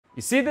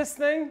You see this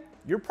thing?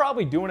 You're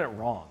probably doing it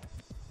wrong.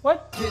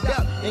 What? Get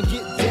up and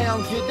get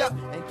down, get up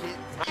and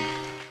get down.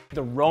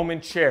 The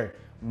Roman chair.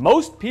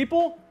 Most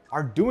people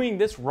are doing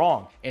this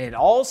wrong, and it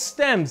all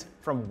stems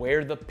from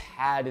where the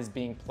pad is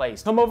being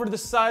placed. Come over to the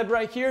side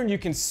right here and you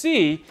can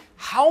see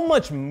how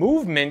much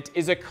movement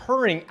is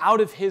occurring out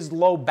of his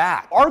low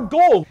back. Our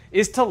goal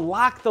is to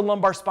lock the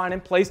lumbar spine in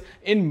place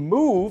and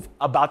move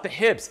about the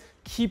hips.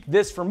 Keep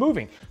this from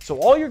moving. So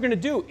all you're gonna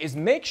do is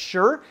make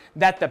sure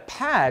that the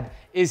pad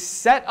is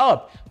set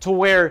up to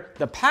where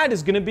the pad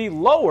is gonna be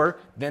lower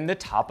than the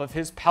top of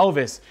his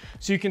pelvis.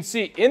 So you can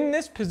see in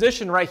this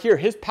position right here,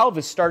 his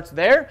pelvis starts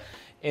there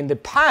and the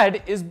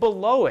pad is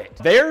below it.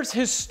 There's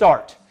his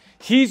start.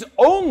 He's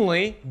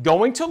only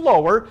going to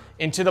lower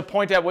into the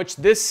point at which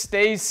this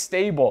stays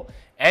stable.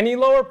 Any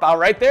lower, about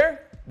right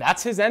there,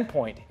 that's his end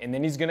point, and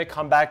then he's gonna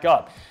come back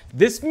up.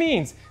 This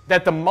means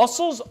that the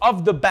muscles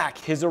of the back,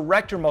 his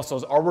erector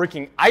muscles, are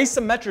working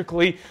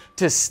isometrically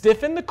to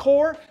stiffen the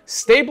core,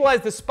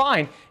 stabilize the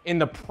spine,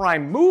 and the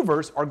prime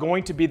movers are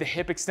going to be the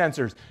hip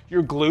extensors,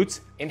 your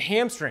glutes and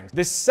hamstrings.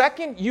 The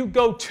second you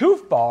go too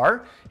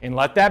far and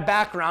let that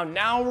back round,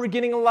 now we're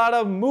getting a lot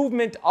of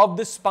movement of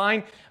the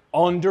spine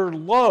under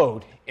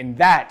load, and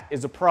that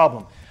is a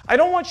problem. I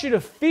don't want you to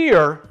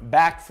fear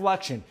back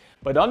flexion,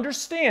 but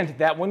understand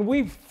that when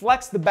we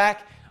flex the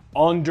back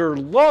under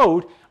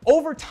load,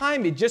 over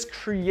time it just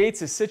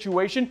creates a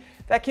situation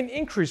that can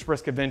increase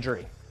risk of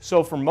injury.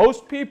 So for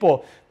most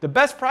people, the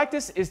best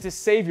practice is to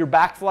save your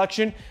back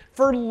flexion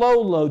for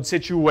low load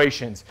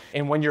situations.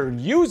 And when you're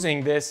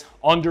using this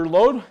under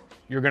load,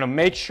 you're gonna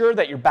make sure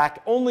that your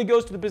back only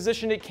goes to the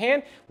position it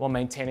can while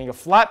maintaining a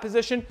flat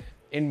position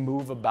and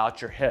move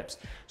about your hips.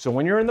 So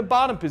when you're in the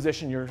bottom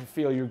position, you're gonna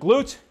feel your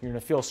glutes, you're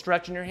gonna feel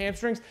stretch in your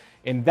hamstrings,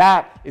 and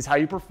that is how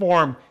you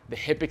perform the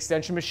hip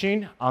extension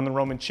machine on the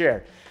Roman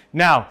chair.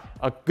 Now,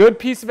 a good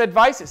piece of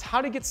advice is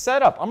how to get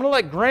set up. I'm gonna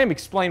let Graham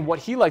explain what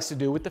he likes to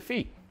do with the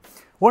feet.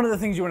 One of the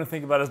things you want to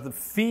think about is the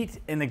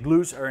feet and the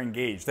glutes are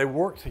engaged. They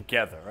work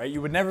together, right?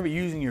 You would never be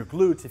using your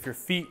glutes if your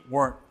feet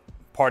weren't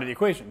part of the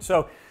equation.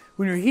 So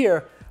when you're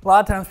here, a lot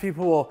of times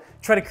people will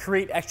try to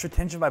create extra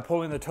tension by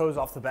pulling their toes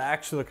off the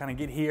back. So they'll kind of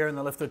get here and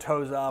they'll lift their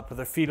toes up, or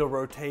their feet will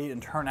rotate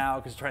and turn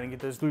out because they're trying to get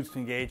those glutes to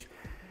engage.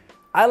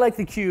 I like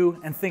to cue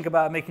and think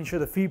about making sure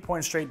the feet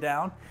point straight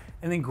down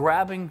and then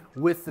grabbing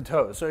with the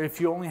toes. So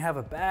if you only have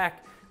a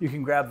back, you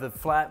can grab the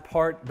flat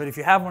part, but if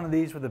you have one of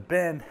these with a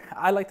bend,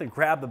 I like to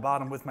grab the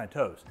bottom with my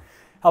toes.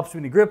 Helps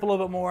me to grip a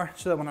little bit more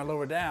so that when I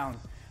lower down,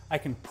 I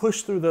can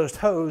push through those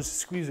toes,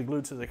 squeeze the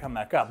glutes as they come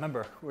back up.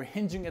 Remember, we're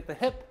hinging at the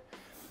hip,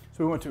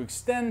 so we want to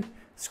extend,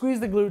 squeeze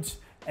the glutes,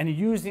 and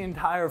use the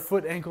entire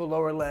foot, ankle,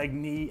 lower leg,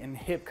 knee, and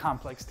hip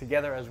complex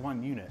together as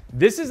one unit.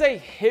 This is a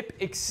hip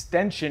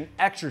extension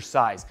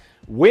exercise.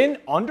 When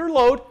under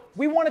load,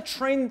 we want to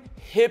train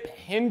hip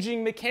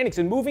hinging mechanics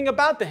and moving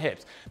about the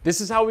hips. This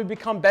is how we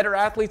become better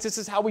athletes. This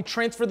is how we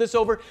transfer this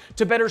over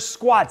to better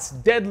squats,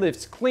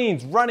 deadlifts,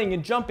 cleans, running,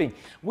 and jumping.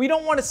 We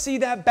don't want to see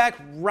that back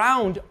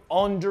round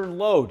under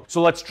load.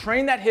 So let's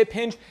train that hip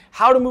hinge,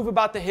 how to move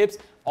about the hips.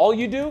 All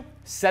you do,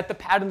 set the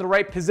pad in the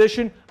right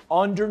position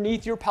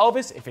underneath your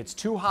pelvis. If it's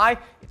too high,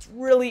 it's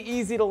really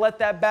easy to let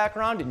that back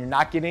round and you're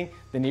not getting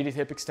the needed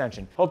hip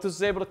extension. Hope this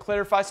was able to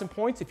clarify some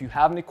points. If you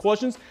have any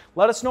questions,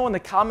 let us know in the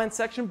comment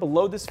section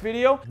below this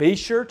video. Be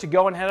sure to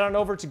go and head on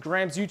over to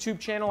Graham's YouTube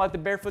channel at The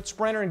Barefoot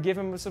Sprinter and give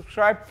him a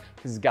subscribe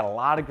because he's got a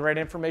lot of great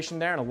information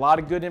there, and a lot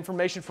of good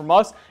information from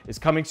us is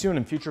coming soon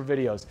in future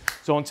videos.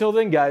 So until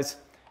then, guys,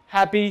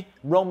 happy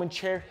Roman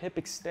chair hip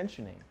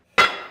extensioning.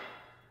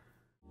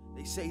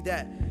 They say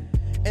that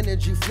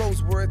energy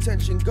flows where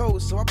attention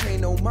goes, so I pay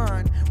no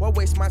mind. Why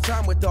waste my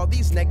time with all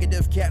these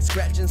negative cats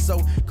scratching?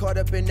 So caught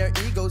up in their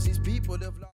egos, these people have lost.